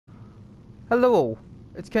Hello all,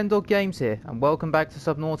 it's Kendall Games here, and welcome back to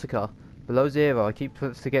Subnautica. Below Zero, I keep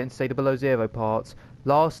forgetting to say the Below Zero part.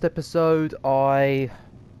 Last episode, I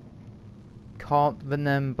can't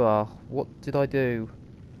remember. What did I do?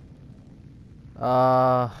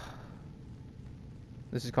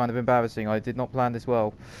 This is kind of embarrassing. I did not plan this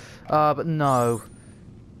well. But no.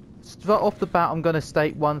 Straight off the bat, I'm going to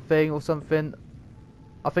state one thing or something.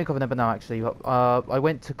 I think I remember now, actually. I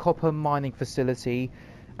went to copper mining facility,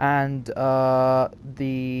 and well,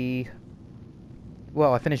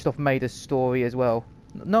 I finished off Maida's story as well.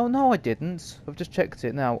 No, I didn't. I've just checked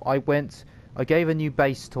it now. I gave a new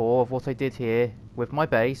base tour of what I did here with my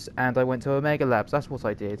base, and I went to Omega Labs. That's what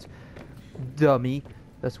I did. Dummy.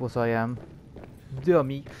 That's what I am.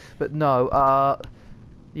 Dummy. But no,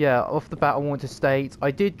 yeah, off the bat I want to state, I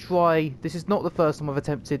did try, this is not the first time I've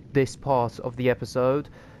attempted this part of the episode.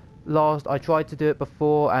 I tried to do it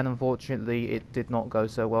before, and unfortunately it did not go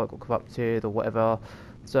so well, it got corrupted or whatever.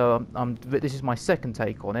 So this is my second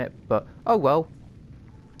take on it, but oh well.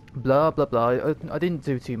 Blah blah blah, I didn't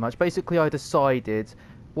do too much. Basically I decided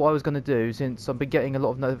what I was going to do, since I've been getting a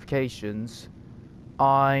lot of notifications.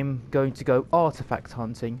 I'm going to go artifact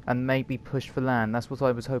hunting and maybe push for land. That's what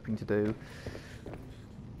I was hoping to do.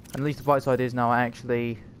 And at least the bright side is now I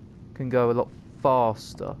actually can go a lot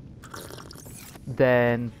faster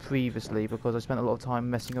than previously, because I spent a lot of time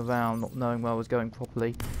messing around, not knowing where I was going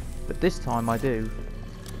properly. But this time I do.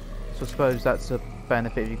 So I suppose that's a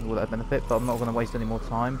benefit, if you can call that a benefit, but I'm not going to waste any more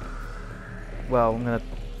time. Well, I'm going to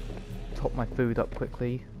top my food up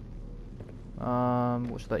quickly.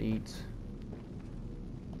 What should I eat?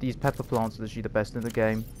 These pepper plants are literally the best in the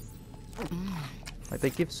game. Like, they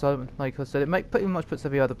give so, like I said, it pretty much puts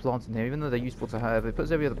every other plant in here, even though they're useful to have. It puts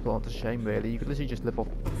every other plant to shame, really. You could literally just live off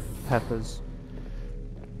peppers.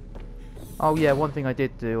 Oh yeah, one thing I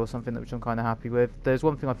did do, or something which I'm kind of happy with. There's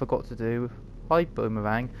one thing I forgot to do. Hi,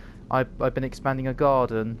 Boomerang. I've been expanding a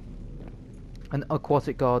garden, an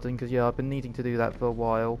aquatic garden, because yeah, I've been needing to do that for a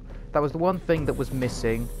while. That was the one thing that was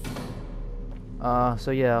missing. So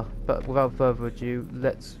yeah, but without further ado,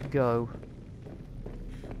 let's go.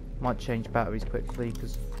 Might change batteries quickly,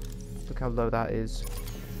 because look how low that is.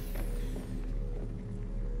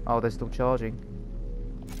 Oh, they're still charging.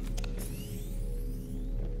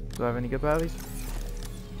 Do I have any good batteries?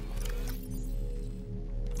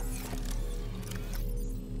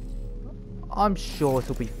 I'm sure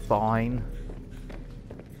it'll be fine.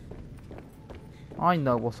 I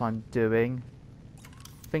know what I'm doing.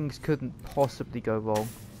 Things couldn't possibly go wrong.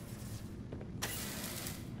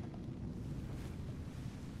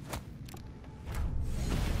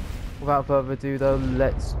 Without further ado though,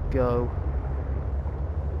 let's go.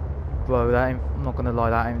 Bro, I'm not gonna lie,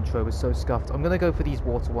 that intro was so scuffed. I'm gonna go for these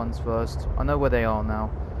water ones first. I know where they are now.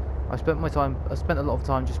 I spent a lot of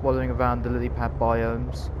time just wallowing around the lily pad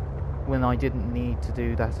biomes when I didn't need to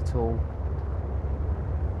do that at all.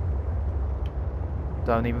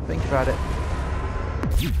 Don't even think about it.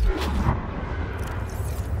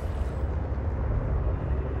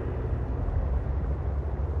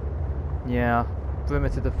 Yeah,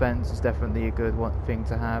 perimeter defense is definitely a good thing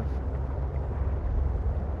to have.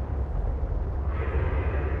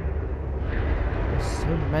 There's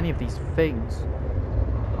so many of these things.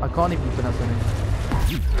 I can't even pronounce them.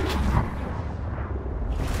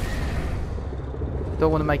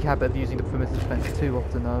 Don't want to make a habit of using the perimeter defense too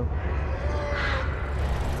often though.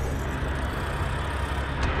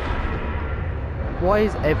 Why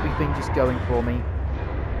is everything just going for me?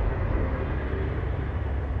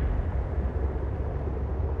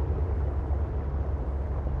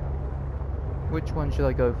 Which one should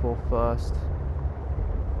I go for first?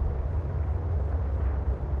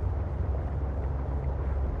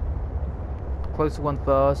 Closer one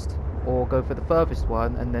first, or go for the furthest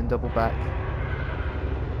one and then double back?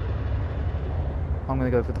 I'm gonna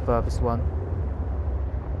go for the furthest one.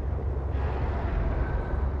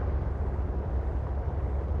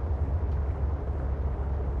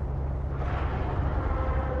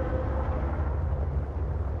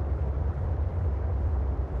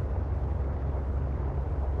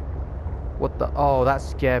 What the? Oh, that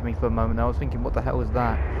scared me for a moment. I was thinking, what the hell is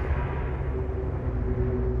that?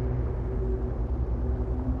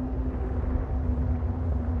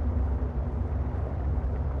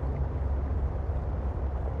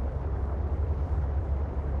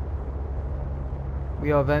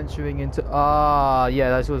 We are venturing into... Ah, yeah,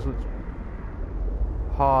 that's what...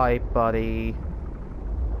 Hi, buddy.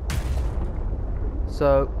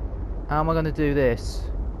 So, how am I going to do this?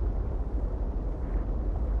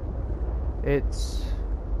 It's...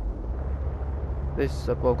 This,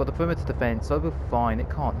 well, I've got the perimeter defense, so we're fine, it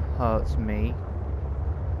can't hurt me.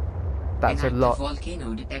 That's a An lot. active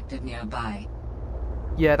volcano detected nearby.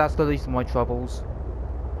 Yeah, that's the least of my troubles.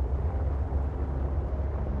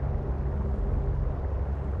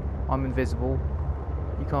 I'm invisible.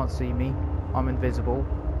 You can't see me. I'm invisible.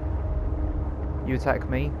 You attack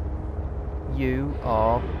me. You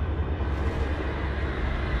are...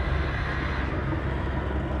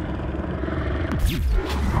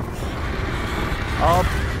 Up.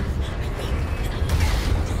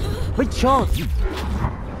 Wait, charge!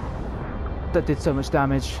 That did so much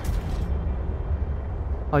damage.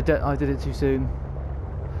 I did it too soon.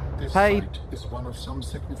 This Hey. site is one of some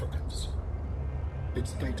significance.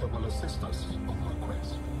 Its data will assist us on our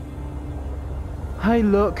quest. Hey,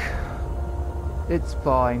 look. It's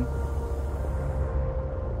fine.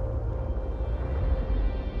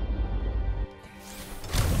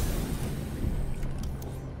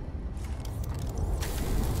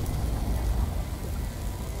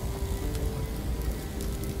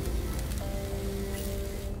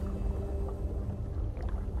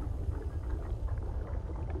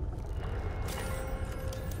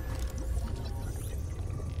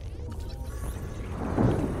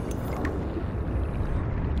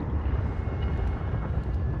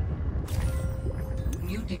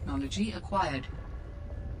 Technology acquired.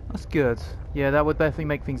 That's good. Yeah, that would definitely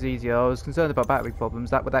make things easier. I was concerned about battery problems.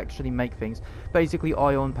 That would actually make things. Basically,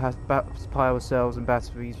 ion power cells and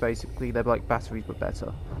batteries, basically, they're like batteries but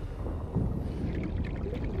better.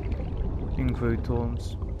 In crude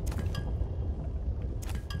terms.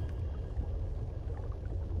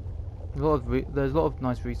 There's a lot of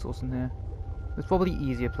nice resource in here. There's probably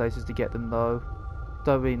easier places to get them though.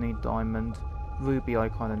 Don't really need diamond. Ruby I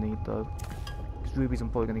kind of need though. Because rubies I'm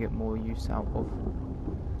probably going to get more use out of.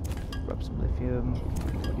 Grab some lithium.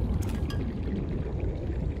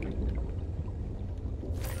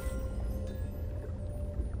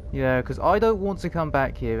 Yeah, because I don't want to come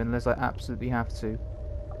back here unless I absolutely have to.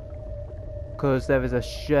 Because there is a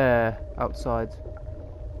share outside.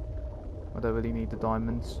 I don't really need the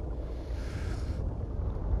diamonds.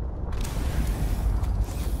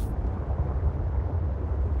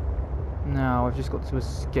 Now I've just got to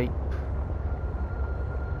escape.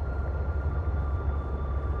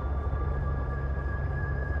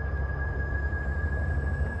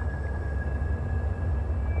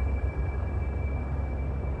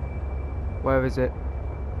 Where is it?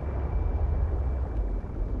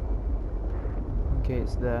 Okay,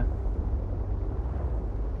 it's there.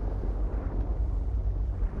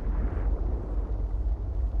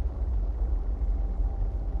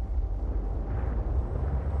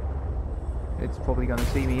 It's probably going to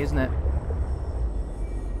see me, isn't it?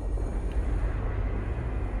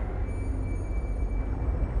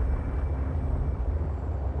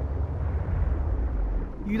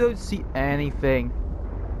 You don't see anything.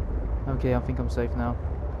 Okay, I think I'm safe now.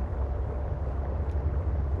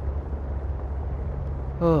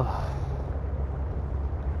 Oh.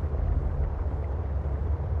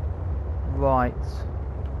 Right.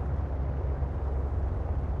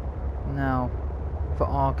 Now, for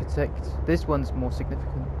architect, this one's more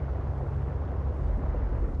significant.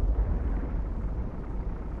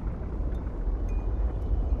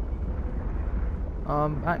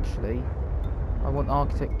 Actually, I want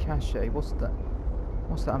architect cache. What's that?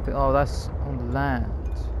 What's that? Oh, that's on land.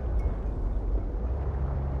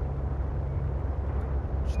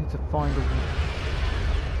 Just need to find a...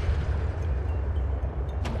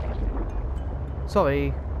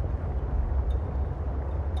 Sorry.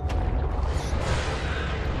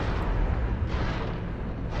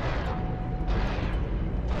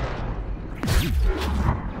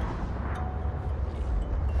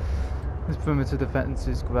 This perimeter defense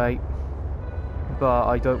is great, but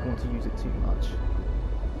I don't want to use it too much.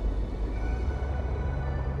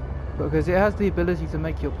 Because it has the ability to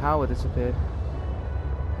make your power disappear.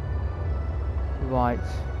 Right.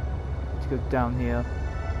 Let's go down here.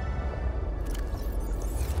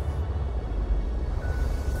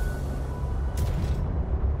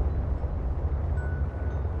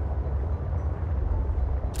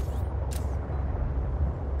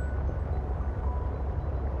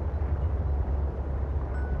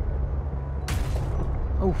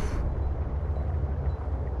 Oof.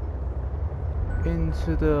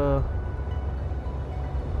 Into the...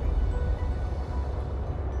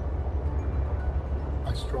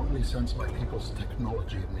 I strongly sense my people's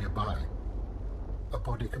technology nearby. A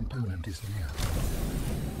body component is near.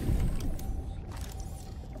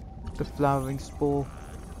 The flowering spore.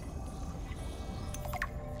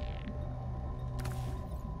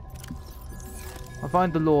 I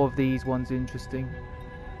find the lore of these ones interesting.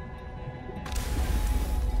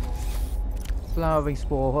 Flowering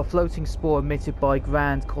spore, a floating spore emitted by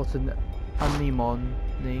grand cotton anemone.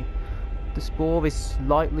 The spore is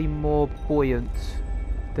slightly more buoyant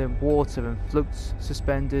than water and floats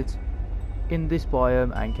suspended in this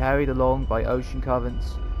biome and carried along by ocean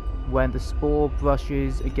currents. When the spore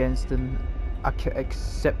brushes against an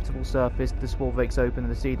acceptable surface, the spore breaks open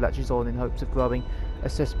and the seed latches on in hopes of growing.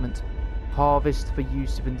 Assessment: harvest for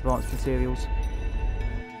use of advanced materials.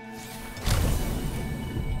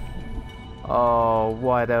 Oh,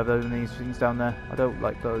 why are there these things down there? I don't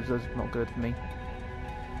like those. Those are not good for me.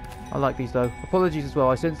 I like these though. Apologies as well.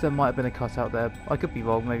 I sense there might have been a cutout there. I could be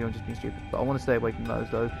wrong. Maybe I'm just being stupid. But I want to stay away from those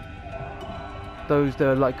though. Those,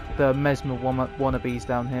 they're like the mesmer wannabes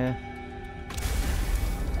down here.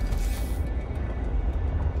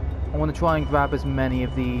 I want to try and grab as many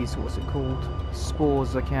of these, what's it called, spores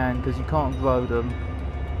as I can, because you can't grow them.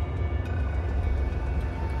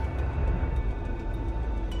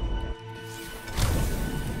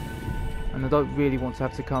 And I don't really want to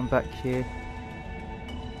have to come back here.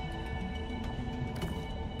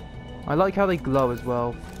 I like how they glow as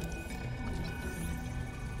well.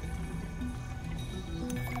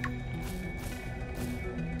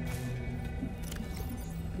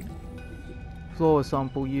 Flora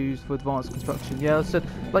sample used for advanced construction. Yeah, I said,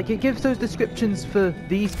 like, it gives those descriptions for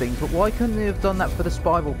these things, but why couldn't they have done that for the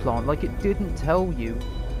spiral plant? Like, it didn't tell you.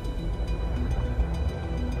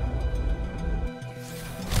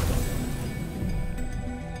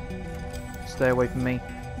 Stay away from me.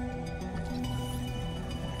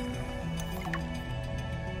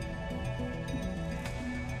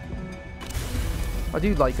 I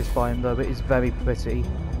do like this biome though, it is very pretty.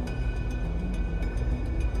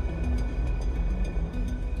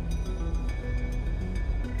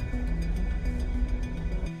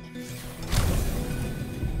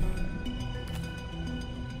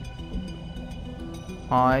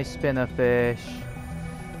 Hi, spinnerfish.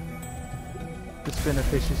 The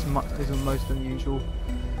spinnerfish is most unusual.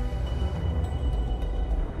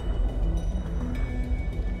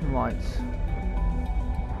 Right.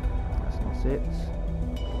 That's not it.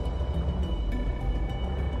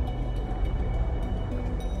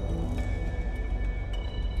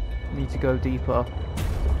 Need to go deeper.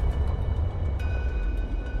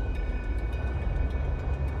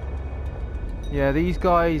 Yeah, these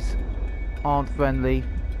guys aren't friendly.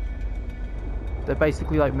 They're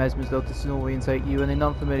basically like mesmers. They'll disorientate you, and in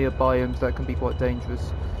unfamiliar biomes that can be quite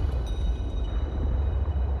dangerous.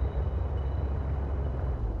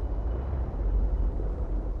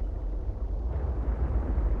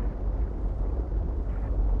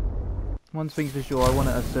 One thing's for sure, I want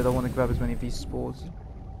to grab as many of these spores as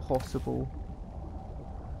possible.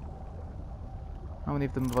 How many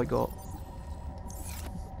of them have I got?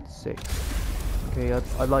 6. Okay,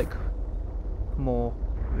 I like more,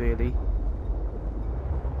 really.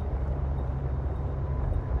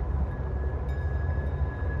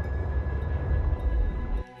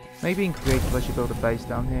 Maybe in creative I should build a base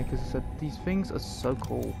down here, because these things are so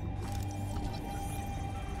cool.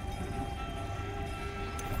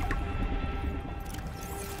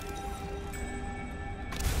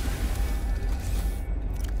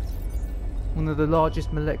 One of the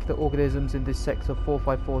largest molecular organisms in this sector,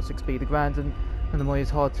 4546b. The grand anemone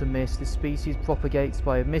is hard to miss. This species propagates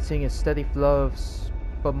by emitting a steady flow of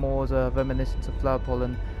spores reminiscent of flower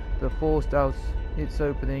pollen that are forced out its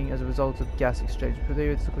opening as a result of gas exchange.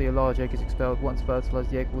 Periodically, a large egg is expelled. Once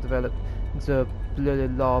fertilized, the egg will develop into a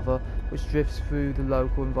blooded larva, which drifts through the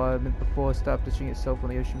local environment before establishing itself on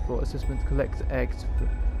the ocean floor. Assessment: collect eggs for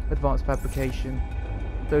advanced fabrication.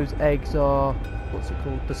 Those eggs are, what's it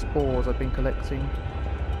called, the spores I've been collecting.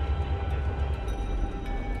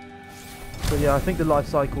 So yeah, I think the life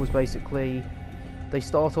cycle is basically, they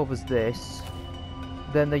start off as this,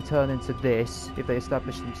 then they turn into this if they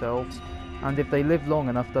establish themselves, and if they live long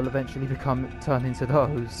enough they'll eventually turn into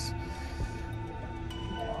those.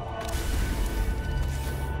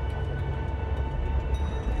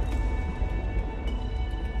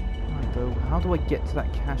 Right, though, how do I get to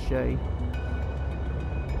that cache?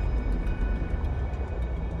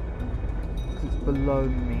 Below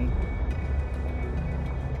me.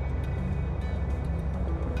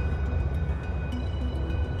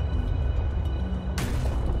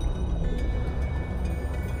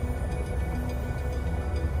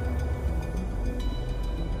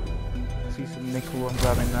 See some nickel, I'm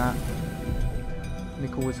grabbing that.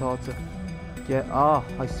 Nickel is hard to get. Ah,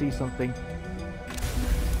 I see something.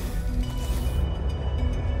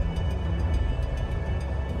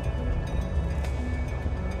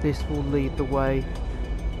 This will lead the way.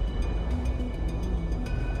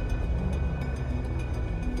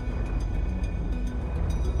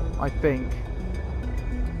 I think.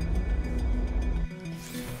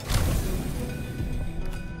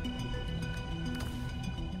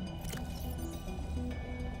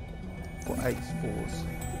 got 8 spores.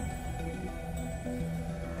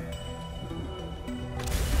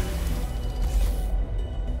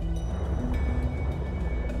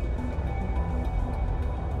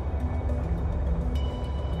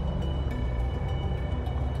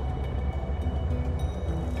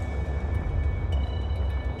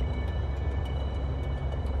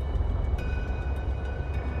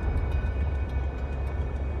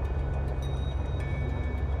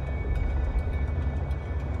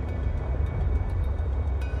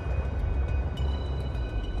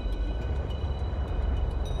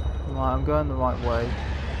 Right, I'm going the right way.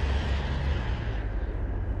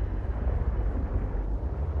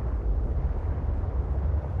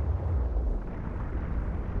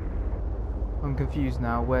 I'm confused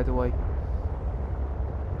now. Where do I...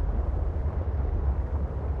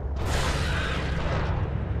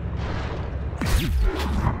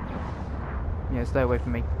 Yeah, stay away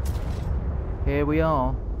from me. Here we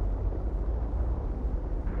are.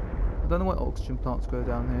 I don't know why oxygen plants go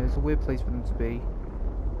down here. It's a weird place for them to be.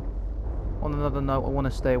 On another note, I want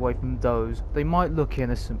to stay away from those. They might look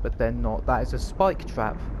innocent, but they're not. That is a spike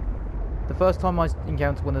trap. The first time I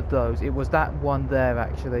encountered one of those, it was that one there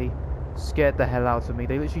actually. Scared the hell out of me.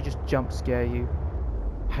 They literally just jump scare you.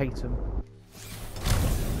 Hate them.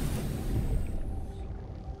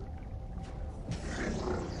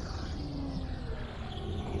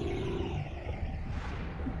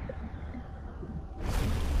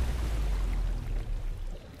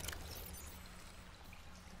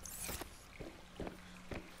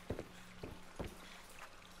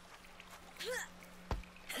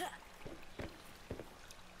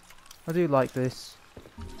 I do like this.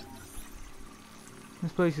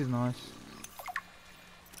 This place is nice.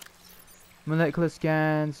 Molecular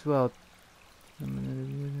scans, well...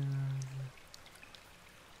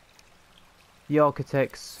 The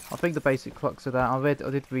architects. I think the basic crux of that, I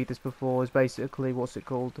did read this before, is basically, what's it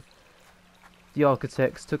called? The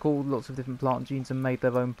architects took all lots of different plant genes and made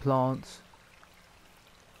their own plants.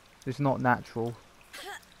 It's not natural,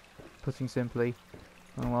 putting simply.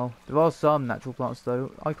 Oh well, there are some natural plants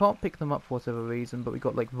though. I can't pick them up for whatever reason, but we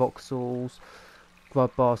got like voxels,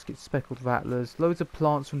 grub baskets, speckled rattlers, loads of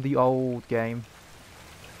plants from the old game.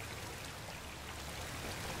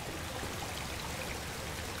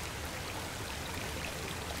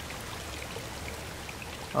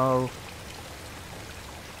 Oh,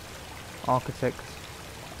 architect.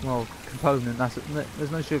 Well, component.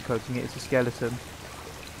 There's no sugarcoating it. It's a skeleton.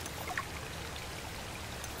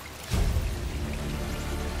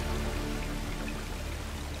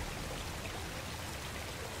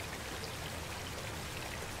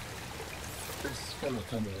 This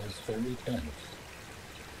skeleton is very dense,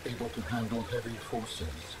 able to handle heavy forces.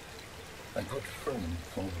 A good friend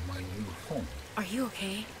for my new form. Are you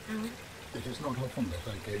okay, Alan? It is not often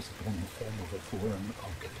that I gaze upon the form of a foreign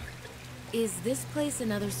architect. Is this place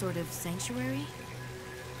another sort of sanctuary?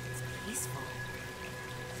 It's peaceful.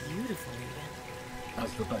 Beautiful, even.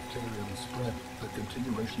 As the bacterium spread, the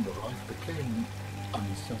continuation of life became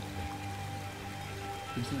unsettling.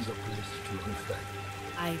 This is a place to reflect.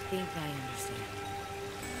 I think I understand.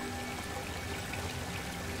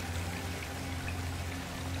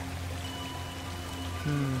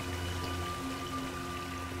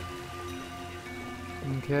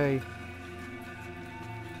 Okay.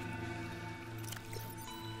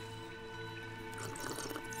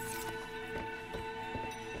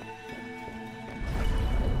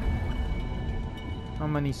 How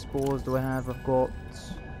many spores do I have? I've got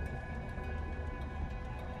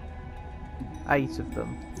 8 of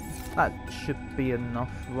them. That should be enough,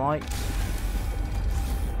 right?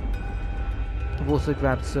 I've also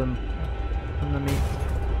grabbed some underneath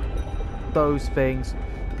those things.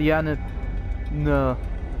 The no.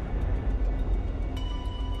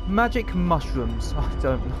 Magic mushrooms. I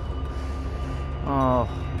don't know. Oh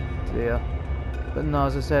dear. But no,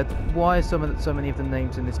 as I said, why are so many of the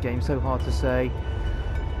names in this game so hard to say?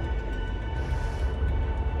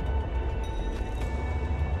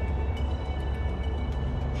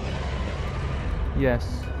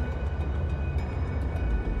 Yes.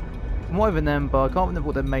 From what I remember, I can't remember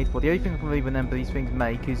what they're made for. The only thing I can really remember these things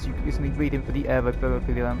make is you just need reading for the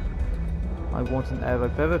aerotherapy lamp. I want an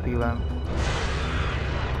aerotherapy lamp.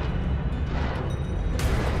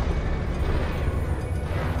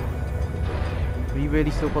 Are you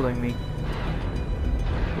really still following me?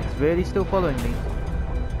 It's really still following me.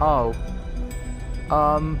 Oh.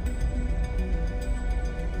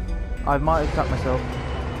 I might have cut myself.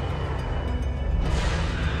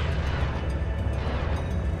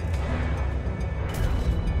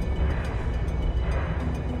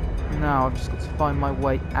 Now I've just got to find my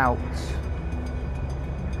way out.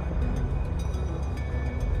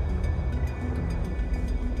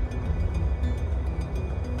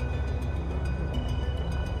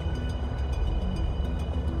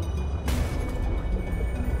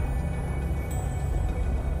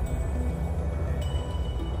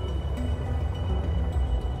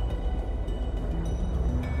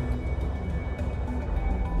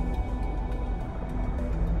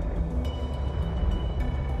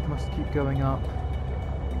 Just keep going up.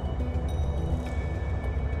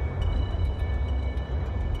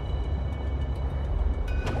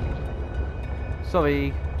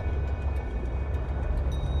 Sorry.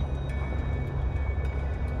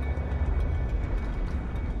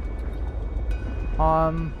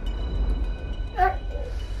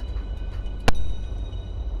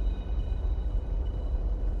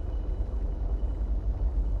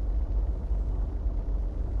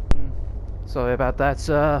 Sorry about that.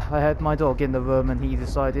 I had my dog in the room and he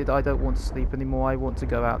decided I don't want to sleep anymore, I want to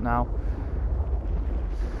go out now.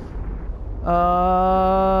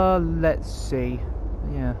 Let's see.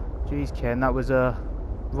 Yeah, geez Ken, that was a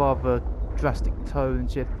rather drastic tone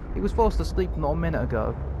shift. He was forced to sleep not a minute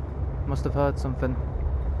ago. Must have heard something.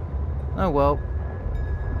 Oh well.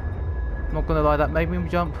 Not gonna lie, that made me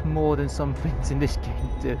jump more than some things in this game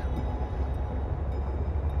do.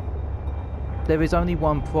 There is only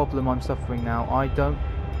one problem I'm suffering now. I don't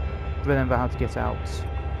remember how to get out.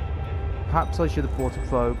 Perhaps I should have bought a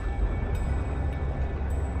probe.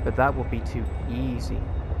 But that would be too easy.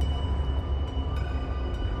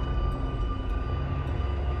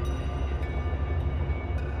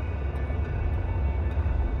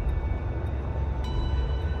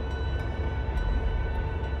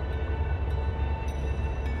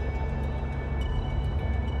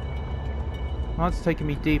 Oh, it's taking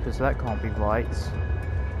me deeper, so that can't be right.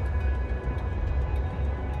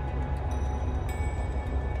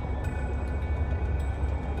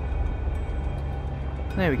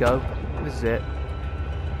 There we go. This is it.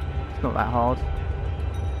 It's not that hard.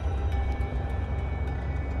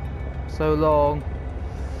 So long.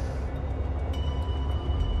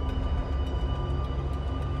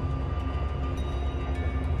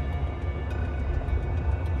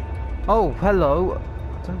 Oh, hello.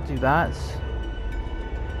 Don't do that.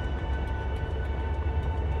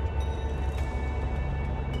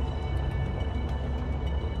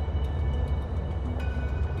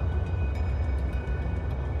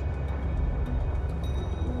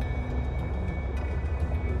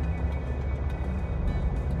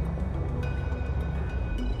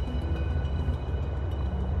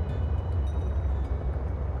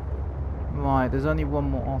 Right, there's only one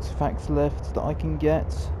more artifact left that I can get.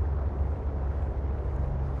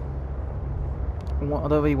 I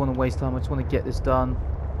don't really want to waste time, I just want to get this done.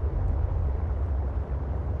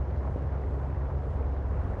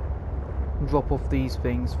 Drop off these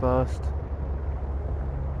things first.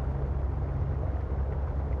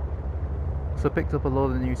 So I picked up a lot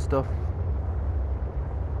of new stuff.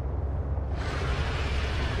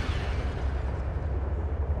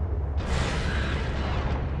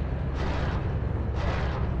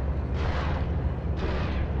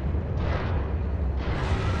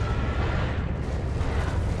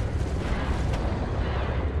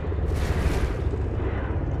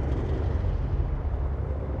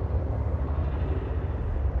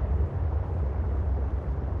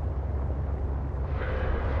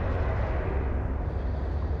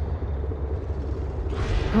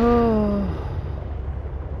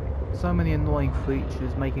 So many annoying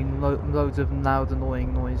creatures making loads of loud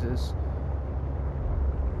annoying noises.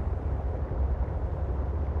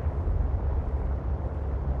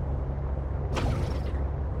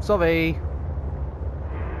 Sorry.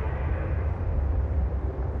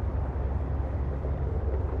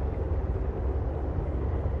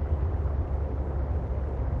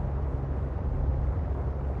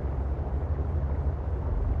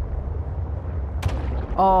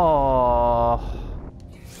 Oh.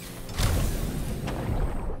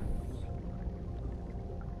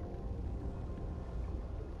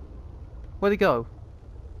 Where'd he go?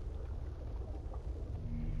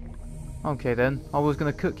 Okay then, I was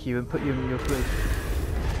gonna cook you and put you in your fridge.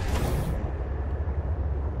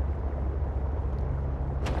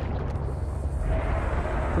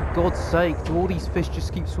 For God's sake, do all these fish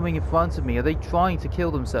just keep swimming in front of me? Are they trying to kill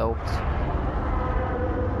themselves?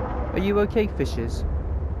 Are you okay, fishes?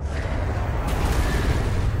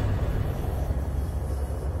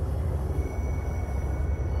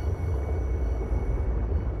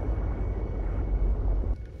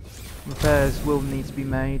 Repairs will need to be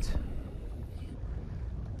made.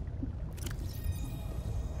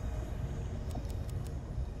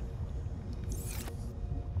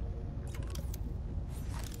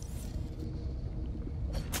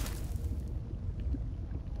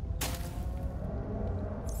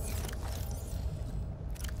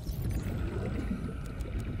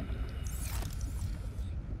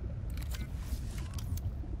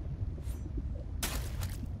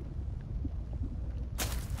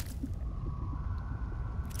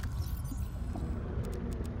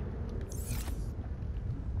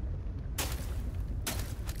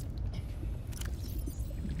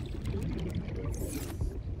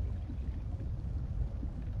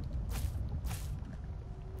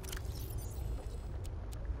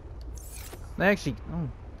 They actually... Oh.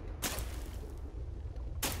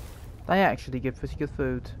 They actually give pretty good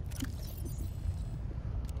food.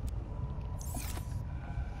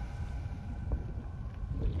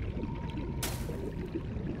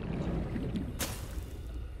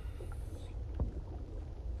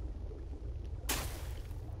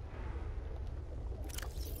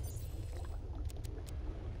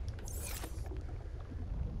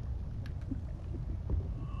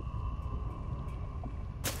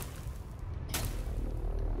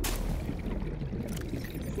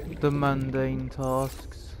 The mundane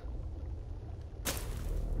tasks.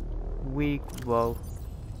 Weak, well.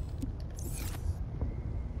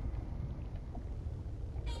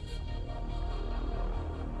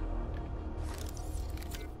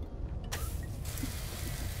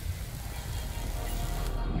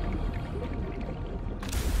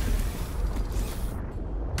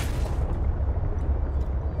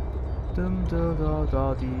 Dum da da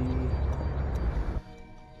da dee.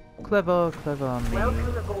 Clever, clever me.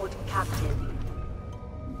 Welcome aboard, Captain.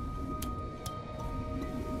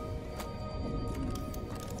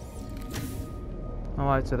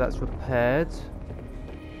 Alright, so that's repaired.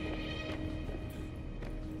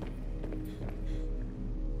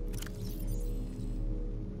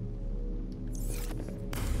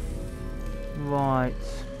 Right.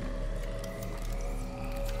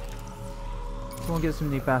 So we'll get some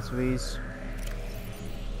new batteries.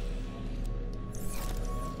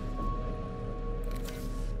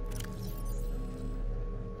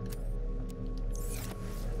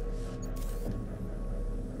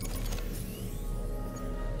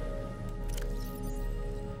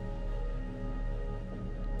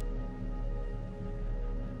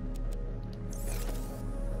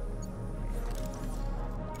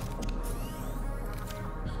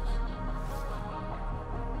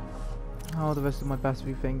 How are the rest of my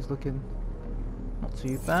battery things looking? Not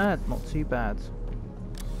too bad, not too bad.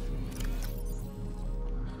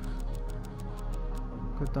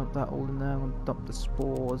 Could dump that all in there and dump the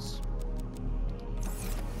spores.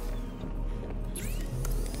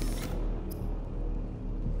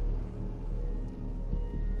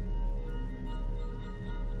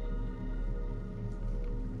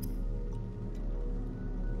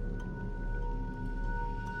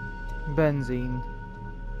 Benzene.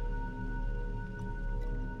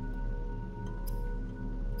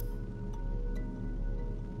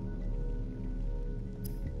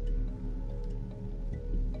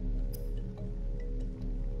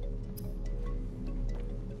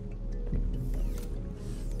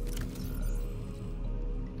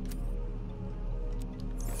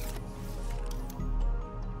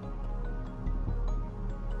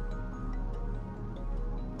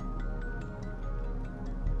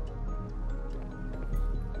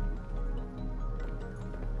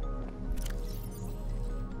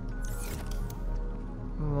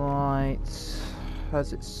 Right,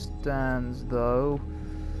 as it stands though,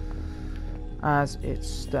 as it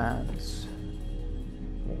stands,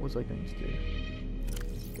 what was I going to do?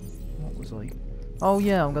 What was I? Oh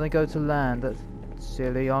yeah, I'm going to go to land. That's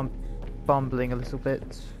silly, I'm bumbling a little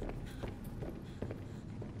bit.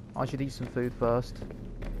 I should eat some food first.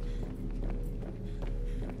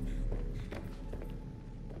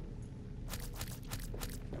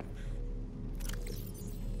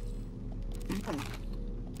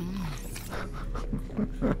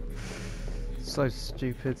 So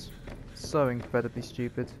stupid. So incredibly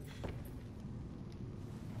stupid.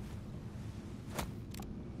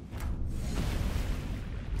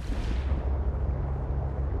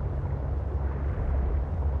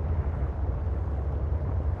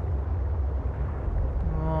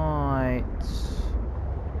 Right.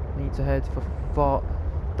 Need to head for far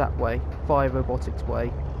that way. Fire robotics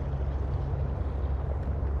way.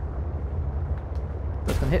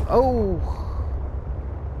 That's gonna hit. Oh!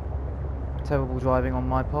 Terrible driving on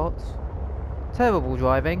my part. Terrible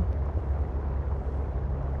driving.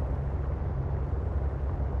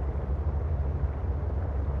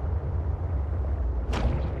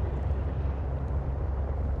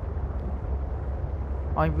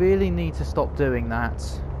 I really need to stop doing that.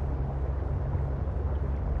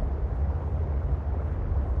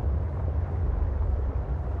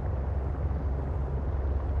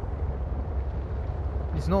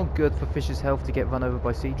 It's not good for fish's health to get run over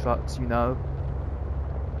by sea trucks, you know.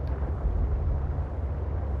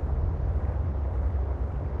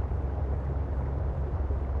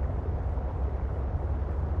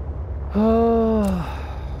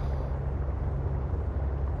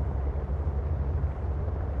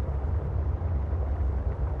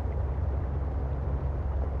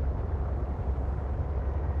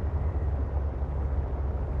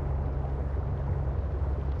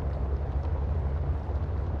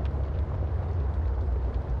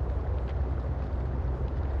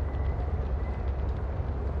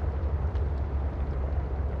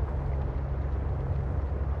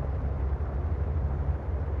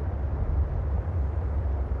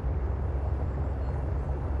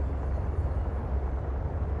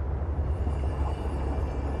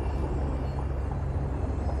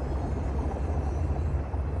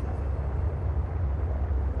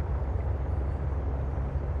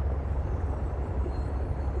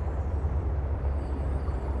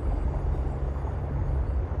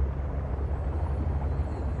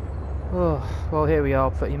 Oh, well, here we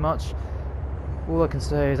are, pretty much. All I can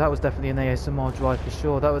say is that was definitely an ASMR drive for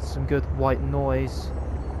sure. That was some good white noise.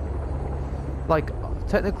 Like,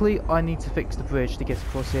 technically, I need to fix the bridge to get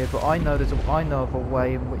across here, but I know I know of a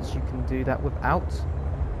way in which you can do that without.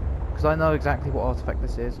 Because I know exactly what artifact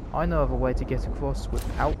this is. I know of a way to get across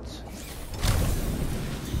without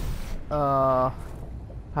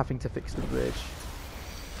having to fix the bridge.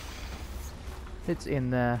 It's in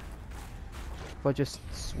there. If I just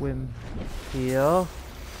swim here.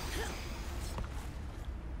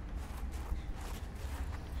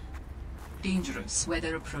 Dangerous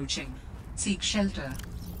weather approaching. Seek shelter.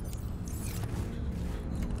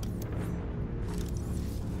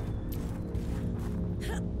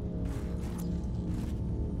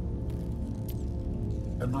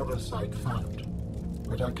 Another site found,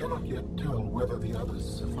 but I cannot yet tell whether the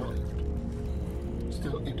others survived.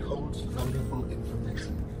 Still, it holds valuable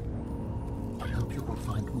information. I hope you will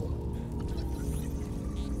find more.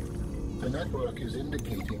 The network is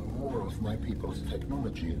indicating more of my people's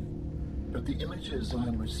technology, but the images I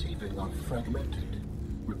am receiving are fragmented,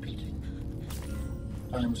 repeating.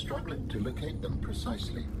 I am struggling to locate them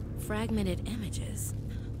precisely. Fragmented images.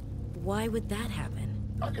 Why would that happen?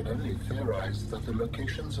 I can only theorize that the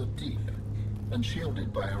locations are deep and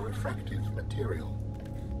shielded by a refractive material.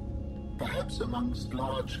 Perhaps amongst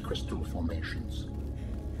large crystal formations.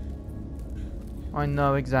 I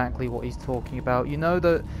know exactly what he's talking about. You know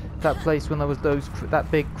that place when there was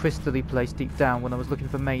that big crystally place deep down when I was looking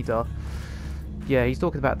for Maida? Yeah, he's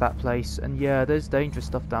talking about that place, and yeah, there's dangerous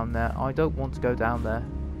stuff down there. I don't want to go down there.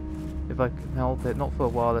 If I can help it, not for a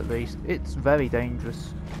while at least. It's very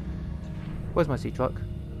dangerous. Where's my sea truck?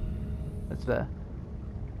 It's there.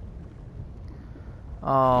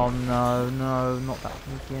 Oh no, no, not that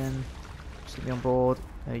one again. Just get me on board.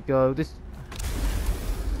 There you go.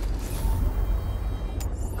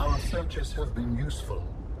 Our searches have been useful,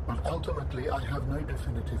 but ultimately I have no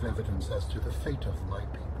definitive evidence as to the fate of my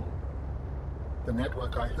people. The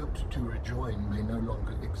network I hoped to rejoin may no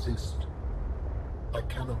longer exist. I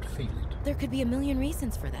cannot feel it. There could be a million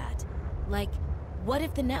reasons for that. Like, what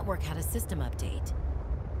if the network had a system update?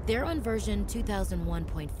 They're on version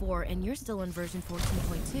 2001.4 and you're still on version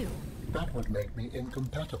 14.2. That would make me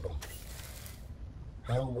incompatible.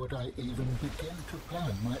 How would I even begin to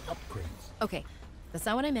plan my upgrades? Okay, that's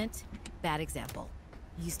not what I meant. Bad example.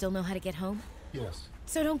 You still know how to get home? Yes,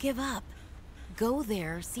 So don't give up. Go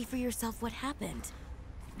there, see for yourself what happened.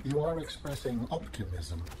 you are expressing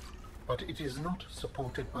optimism, but it is not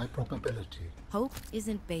supported by probability. Hope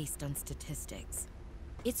isn't based on statistics.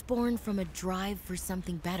 It's born from a drive for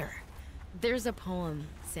something better. There's a poem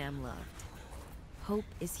Sam loved. Hope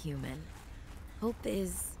is human. Hope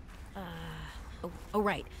is, oh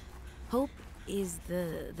right. Hope is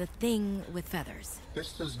the thing with feathers.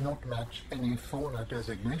 This does not match any fauna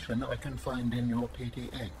designation I can find in your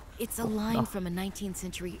PDA. It's a line from a 19th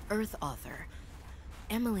century Earth author.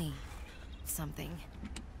 Emily something.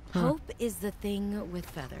 Hope is the thing with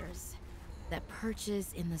feathers that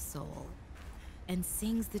perches in the soul and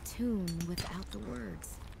sings the tune without the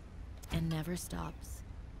words and never stops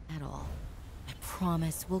at all. I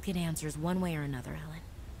promise we'll get answers one way or another, Ellen.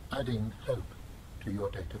 Adding hope to your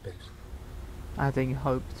database. Adding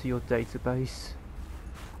hope to your database.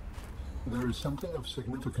 There is something of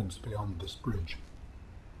significance beyond this bridge.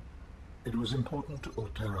 It was important to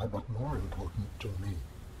Otera, but more important to me.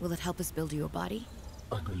 Will it help us build you a body?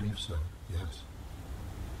 I believe so, yes.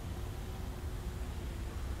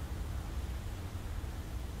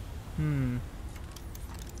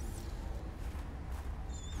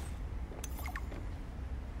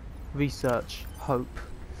 Research. Hope.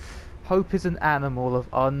 Hope is an animal of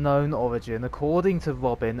unknown origin. According to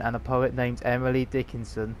Robin and a poet named Emily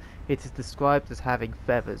Dickinson, it is described as having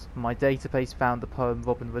feathers. My database found the poem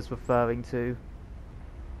Robin was referring to.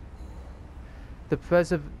 The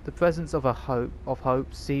presence of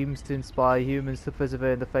hope seems to inspire humans to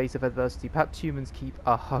persevere in the face of adversity. Perhaps humans keep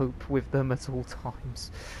a hope with them at all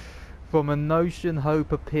times. From a notion,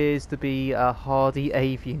 hope appears to be a hardy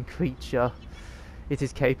avian creature. It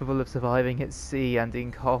is capable of surviving at sea and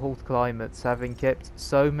in cold climates, having kept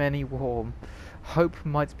so many warm. Hope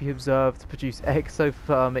might be observed to produce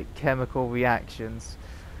exothermic chemical reactions.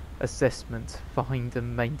 Assessment: find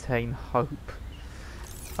and maintain hope.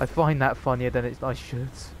 I find that funnier than I should.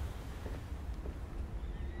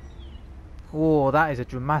 Oh, that is a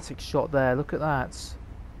dramatic shot there. Look at that.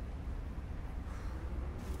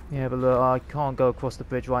 Yeah, but look, I can't go across the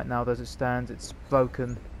bridge right now as it stands. It's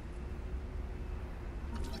broken.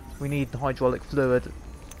 We need hydraulic fluid.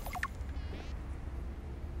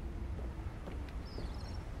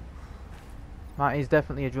 That is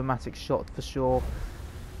definitely a dramatic shot for sure.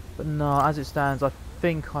 But no, as it stands, I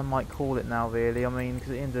think I might call it now. Really, I mean, because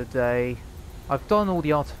at the end of the day, I've done all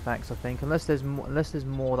the artifacts. I think, unless there's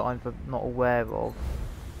more that I'm not aware of.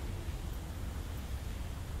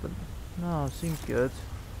 But no, seems good.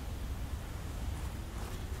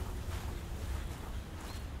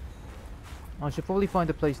 I should probably find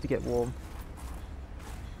a place to get warm.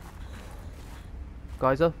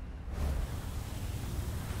 Geyser.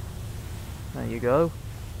 There you go.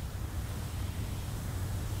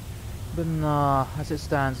 But nah, as it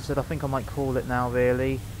stands, I said I think I might call it now,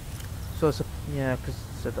 really. So, yeah, because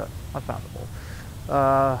I said that I found them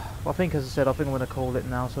all. I think, as I said, I think I'm going to call it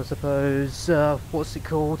now. So I suppose, what's it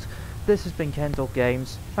called? This has been Kendall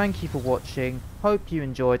Games. Thank you for watching. Hope you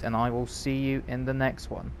enjoyed, and I will see you in the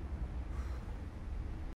next one.